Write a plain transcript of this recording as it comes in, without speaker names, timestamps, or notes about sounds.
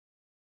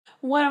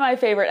One of my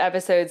favorite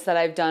episodes that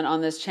I've done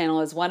on this channel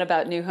is one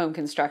about new home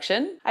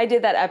construction. I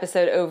did that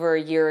episode over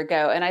a year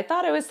ago, and I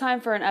thought it was time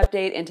for an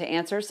update and to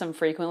answer some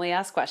frequently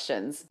asked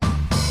questions.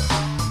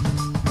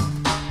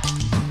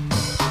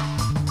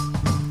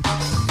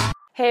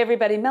 Hey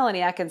everybody,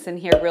 Melanie Atkinson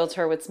here,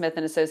 realtor with Smith &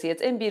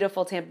 Associates in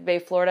beautiful Tampa Bay,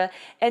 Florida,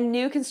 and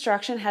new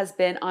construction has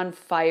been on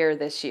fire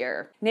this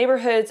year.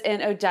 Neighborhoods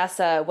in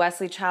Odessa,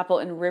 Wesley Chapel,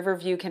 and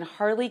Riverview can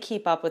hardly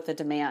keep up with the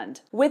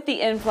demand. With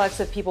the influx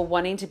of people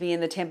wanting to be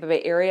in the Tampa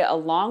Bay area,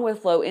 along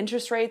with low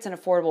interest rates and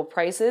affordable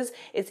prices,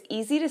 it's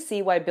easy to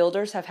see why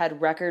builders have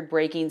had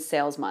record-breaking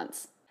sales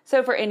months.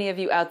 So for any of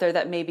you out there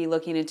that may be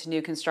looking into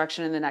new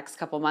construction in the next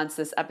couple months,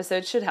 this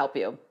episode should help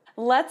you.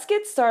 Let's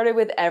get started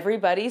with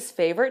everybody's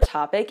favorite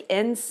topic,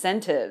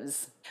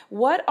 incentives.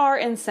 What are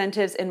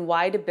incentives and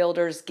why do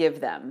builders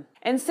give them?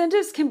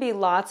 Incentives can be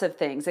lots of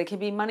things. It can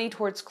be money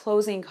towards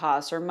closing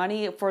costs or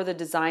money for the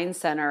design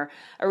center,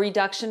 a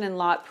reduction in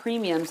lot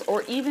premiums,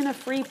 or even a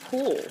free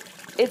pool.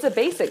 It's a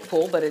basic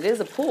pool, but it is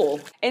a pool.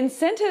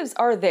 Incentives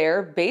are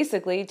there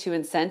basically to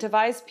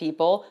incentivize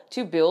people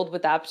to build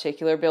with that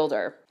particular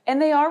builder. And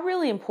they are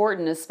really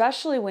important,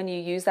 especially when you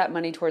use that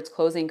money towards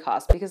closing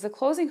costs, because the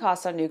closing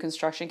costs on new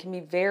construction can be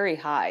very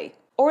high.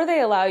 Or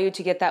they allow you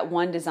to get that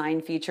one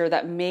design feature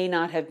that may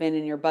not have been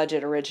in your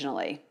budget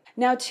originally.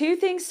 Now, two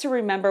things to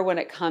remember when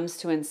it comes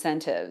to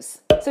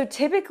incentives. So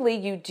typically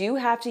you do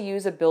have to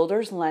use a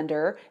builder's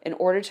lender in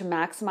order to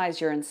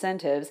maximize your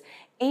incentives,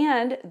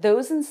 and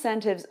those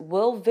incentives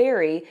will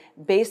vary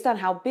based on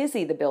how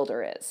busy the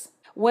builder is.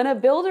 When a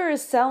builder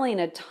is selling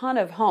a ton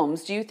of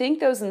homes, do you think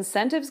those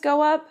incentives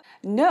go up?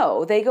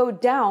 No, they go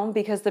down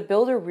because the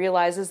builder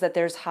realizes that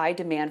there's high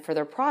demand for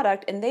their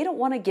product and they don't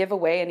want to give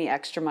away any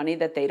extra money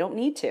that they don't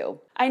need to.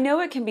 I know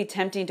it can be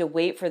tempting to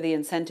wait for the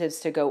incentives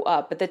to go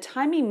up, but the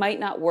timing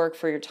might not work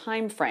for your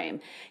time frame.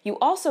 You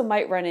also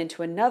might run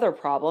into another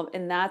problem,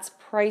 and that's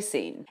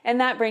pricing. And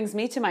that brings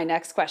me to my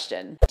next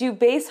question. Do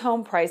base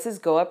home prices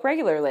go up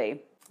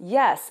regularly?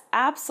 Yes,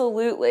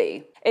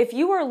 absolutely. If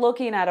you are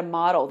looking at a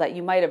model that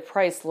you might have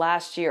priced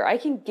last year, I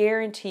can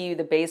guarantee you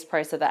the base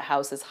price of that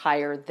house is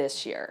higher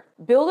this year.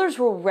 Builders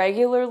will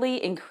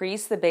regularly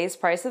increase the base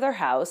price of their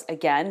house,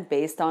 again,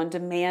 based on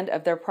demand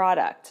of their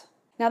product.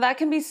 Now that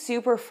can be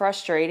super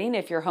frustrating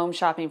if you're home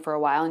shopping for a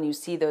while and you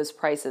see those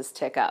prices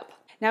tick up.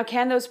 Now,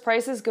 can those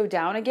prices go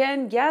down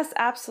again? Yes,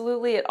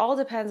 absolutely. It all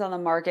depends on the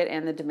market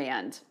and the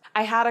demand.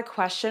 I had a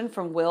question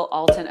from Will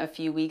Alton a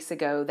few weeks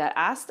ago that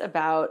asked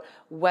about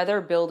whether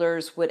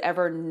builders would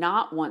ever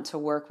not want to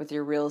work with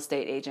your real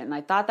estate agent, and I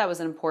thought that was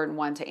an important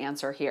one to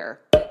answer here.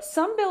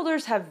 Some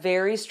builders have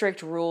very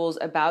strict rules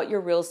about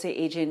your real estate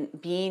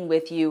agent being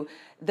with you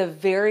the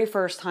very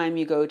first time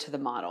you go to the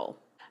model.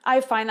 I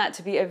find that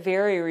to be a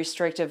very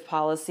restrictive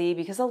policy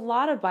because a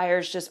lot of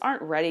buyers just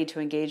aren't ready to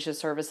engage the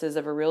services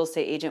of a real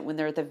estate agent when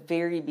they're at the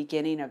very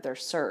beginning of their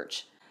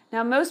search.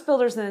 Now, most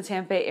builders in the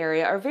Tampa Bay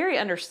area are very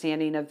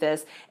understanding of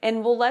this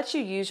and will let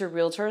you use your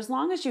realtor as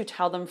long as you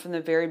tell them from the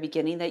very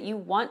beginning that you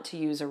want to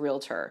use a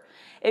realtor.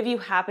 If you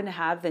happen to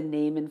have the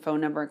name and phone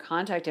number and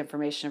contact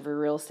information of your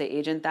real estate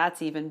agent,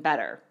 that's even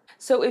better.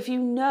 So if you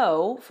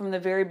know from the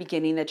very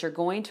beginning that you're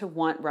going to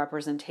want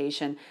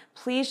representation,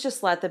 please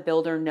just let the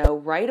builder know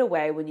right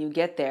away when you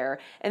get there,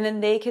 and then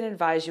they can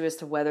advise you as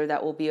to whether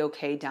that will be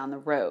okay down the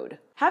road.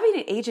 Having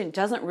an agent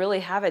doesn't really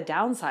have a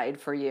downside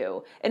for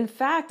you. In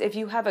fact, if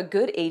you have a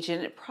good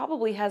agent, it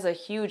probably has a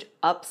huge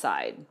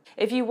upside.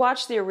 If you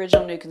watch the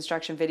original new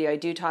construction video, I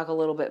do talk a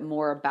little bit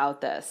more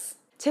about this.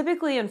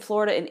 Typically in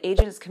Florida, an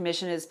agent's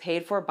commission is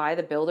paid for by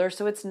the builder,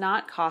 so it's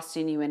not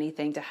costing you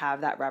anything to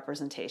have that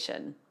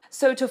representation.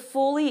 So to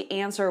fully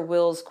answer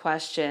Will's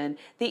question,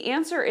 the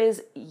answer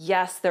is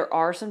yes, there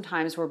are some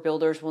times where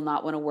builders will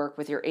not want to work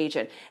with your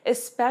agent,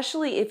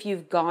 especially if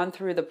you've gone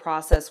through the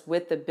process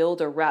with the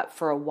builder rep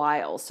for a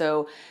while.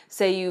 So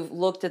say you've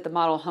looked at the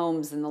model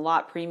homes and the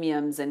lot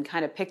premiums and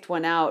kind of picked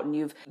one out and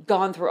you've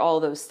gone through all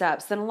those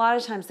steps, then a lot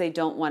of times they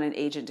don't want an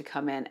agent to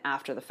come in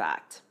after the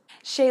fact.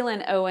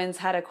 Shaylin Owens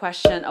had a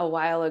question a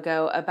while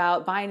ago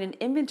about buying an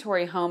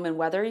inventory home and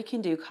whether you can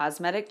do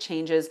cosmetic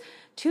changes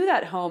to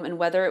that home and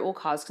whether it will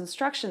cause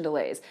construction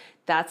delays.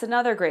 That's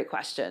another great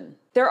question.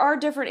 There are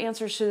different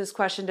answers to this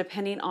question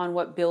depending on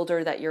what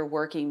builder that you're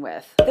working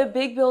with. The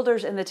big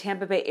builders in the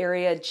Tampa Bay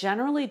area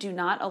generally do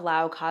not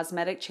allow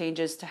cosmetic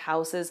changes to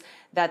houses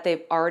that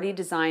they've already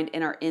designed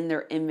and are in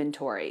their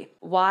inventory.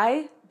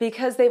 Why?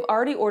 Because they've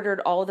already ordered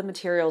all the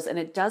materials and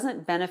it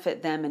doesn't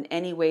benefit them in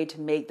any way to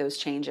make those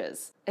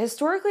changes.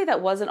 Historically,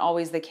 that wasn't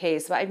always the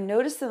case, but I've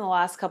noticed in the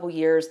last couple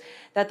years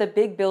that the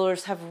big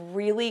builders have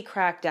really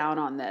cracked down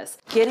on this.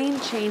 Getting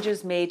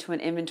changes made to an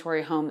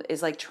inventory home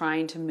is like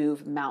trying to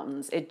move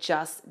mountains. It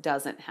just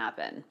doesn't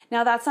happen.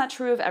 Now, that's not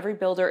true of every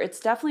builder. It's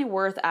definitely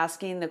worth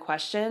asking the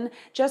question.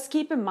 Just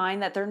keep in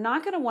mind that they're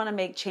not going to want to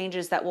make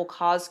changes that will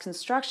cause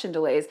construction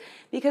delays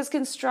because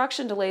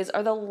construction delays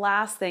are the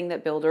last thing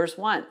that builders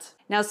want.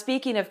 Now,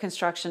 speaking of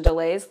construction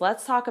delays,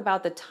 let's talk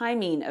about the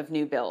timing of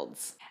new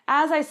builds.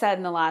 As I said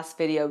in the last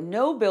video,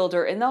 no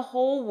builder in the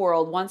whole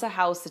world wants a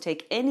house to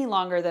take any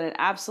longer than it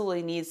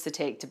absolutely needs to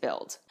take to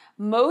build.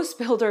 Most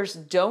builders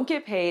don't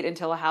get paid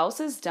until a house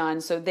is done,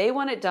 so they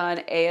want it done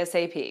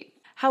ASAP.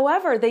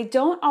 However, they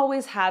don't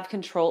always have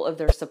control of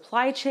their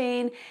supply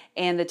chain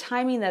and the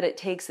timing that it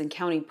takes in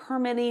county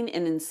permitting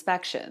and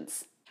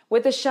inspections.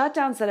 With the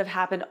shutdowns that have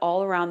happened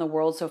all around the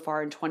world so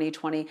far in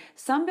 2020,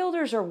 some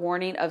builders are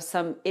warning of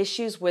some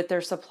issues with their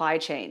supply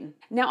chain.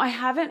 Now, I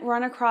haven't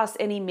run across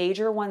any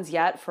major ones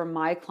yet for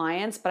my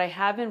clients, but I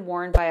have been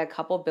warned by a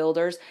couple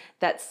builders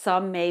that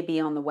some may be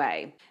on the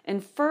way.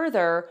 And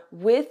further,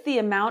 with the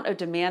amount of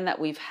demand that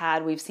we've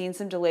had, we've seen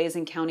some delays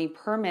in county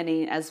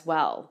permitting as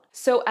well.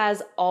 So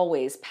as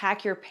always,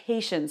 pack your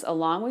patience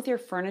along with your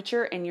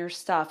furniture and your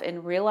stuff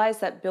and realize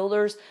that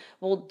builders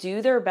will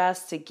do their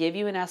best to give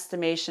you an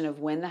estimation of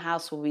when the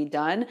house will be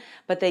done,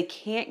 but they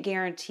can't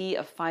guarantee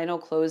a final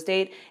close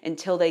date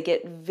until they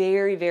get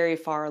very, very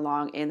far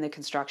along in the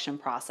construction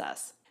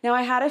process. Now,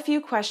 I had a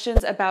few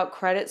questions about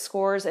credit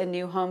scores and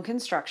new home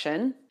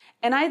construction.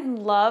 And I'd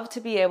love to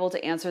be able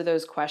to answer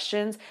those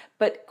questions,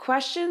 but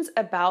questions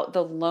about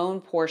the loan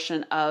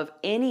portion of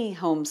any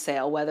home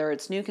sale, whether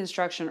it's new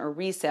construction or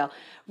resale,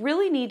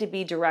 really need to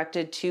be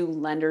directed to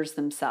lenders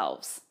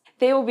themselves.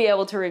 They will be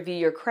able to review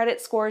your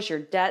credit scores, your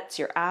debts,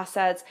 your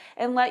assets,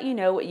 and let you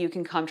know what you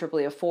can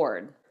comfortably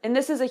afford. And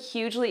this is a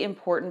hugely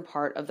important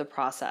part of the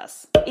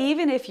process.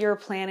 Even if you're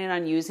planning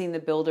on using the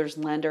builder's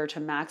lender to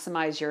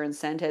maximize your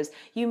incentives,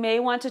 you may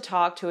want to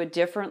talk to a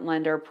different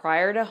lender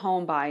prior to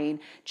home buying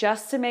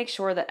just to make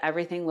sure that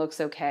everything looks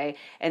okay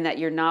and that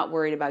you're not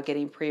worried about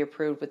getting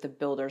pre-approved with the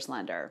builder's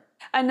lender.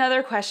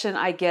 Another question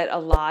I get a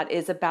lot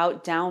is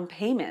about down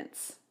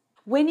payments.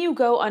 When you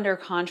go under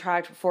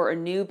contract for a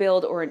new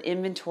build or an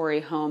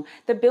inventory home,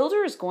 the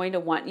builder is going to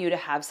want you to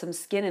have some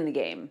skin in the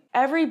game.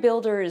 Every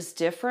builder is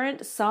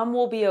different. Some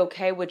will be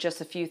okay with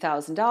just a few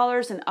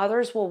 $1,000s and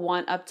others will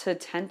want up to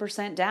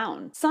 10%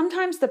 down.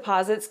 Sometimes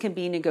deposits can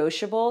be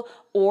negotiable,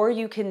 or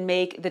you can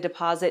make the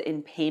deposit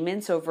in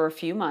payments over a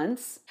few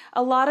months.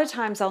 A lot of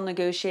times I'll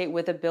negotiate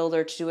with a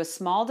builder to do a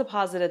small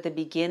deposit at the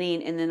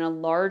beginning and then a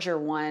larger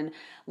one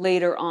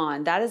later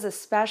on. That is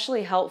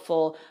especially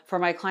helpful for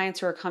my clients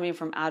who are coming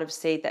from out of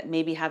state that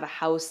maybe have a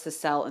house to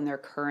sell in their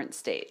current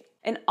state.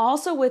 And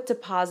also with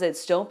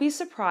deposits, don't be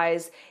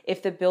surprised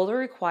if the builder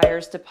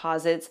requires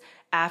deposits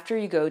after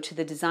you go to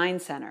the design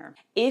center.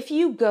 If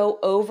you go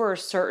over a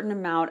certain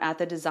amount at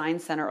the design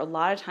center, a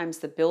lot of times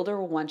the builder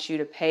will want you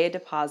to pay a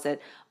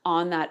deposit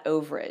on that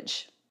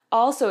overage.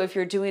 Also, if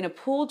you're doing a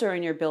pool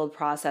during your build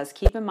process,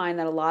 keep in mind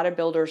that a lot of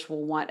builders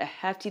will want a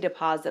hefty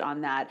deposit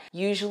on that.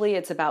 Usually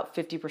it's about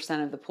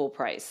 50% of the pool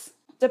price.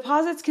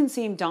 Deposits can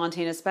seem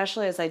daunting,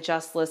 especially as I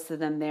just listed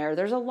them there.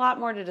 There's a lot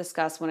more to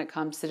discuss when it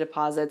comes to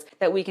deposits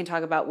that we can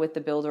talk about with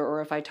the builder or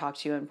if I talk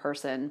to you in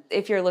person.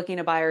 If you're looking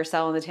to buy or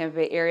sell in the Tampa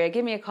Bay area,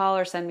 give me a call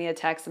or send me a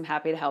text. I'm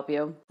happy to help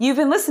you. You've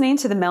been listening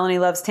to the Melanie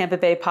Loves Tampa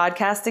Bay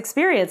podcast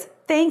experience.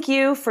 Thank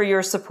you for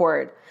your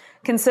support.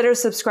 Consider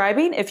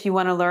subscribing if you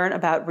want to learn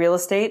about real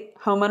estate,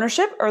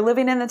 homeownership, or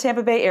living in the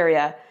Tampa Bay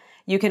area.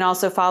 You can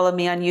also follow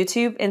me on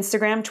YouTube,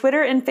 Instagram,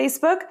 Twitter, and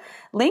Facebook.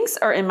 Links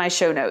are in my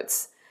show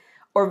notes.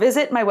 Or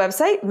visit my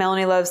website,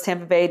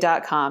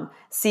 MelanieLovesTampaBay.com.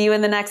 See you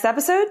in the next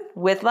episode.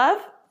 With love,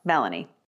 Melanie.